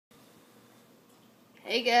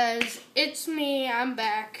Hey guys, it's me, I'm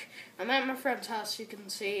back. I'm at my friend's house, you can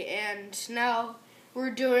see, and now we're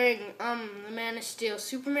doing the Man of Steel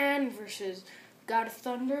Superman versus God of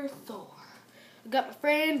Thunder Thor. I got my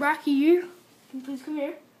friend Rocky here. Can you please come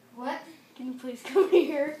here? What? Can you please come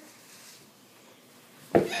here?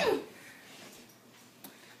 Who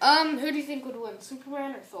do you think would win,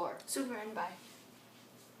 Superman or Thor? Superman, bye.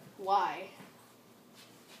 Why?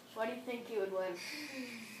 Why do you think he would win?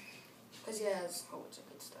 Because he has a whole bunch of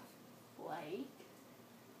good stuff. Like?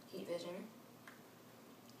 Heat vision.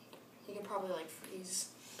 He can probably freeze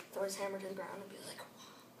Thor's hammer to the ground and be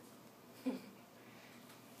like,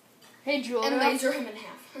 Hey Jewel. and laser him in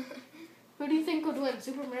half. Who do you think would win,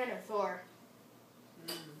 Superman or Thor?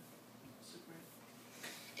 Superman.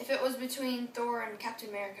 If it was between Thor and Captain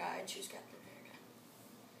America, I'd choose Captain America.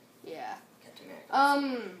 Yeah. Captain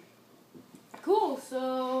America. Cool,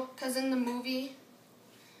 so... Because in the movie,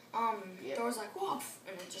 Yeah. Thor's like, woof,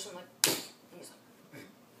 and it just went like, and he's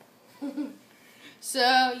like...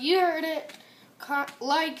 So, you heard it.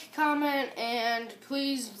 Like, comment, and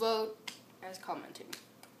please vote as commenting.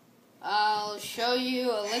 I'll show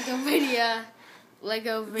you a Lego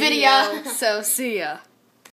video. So, see ya.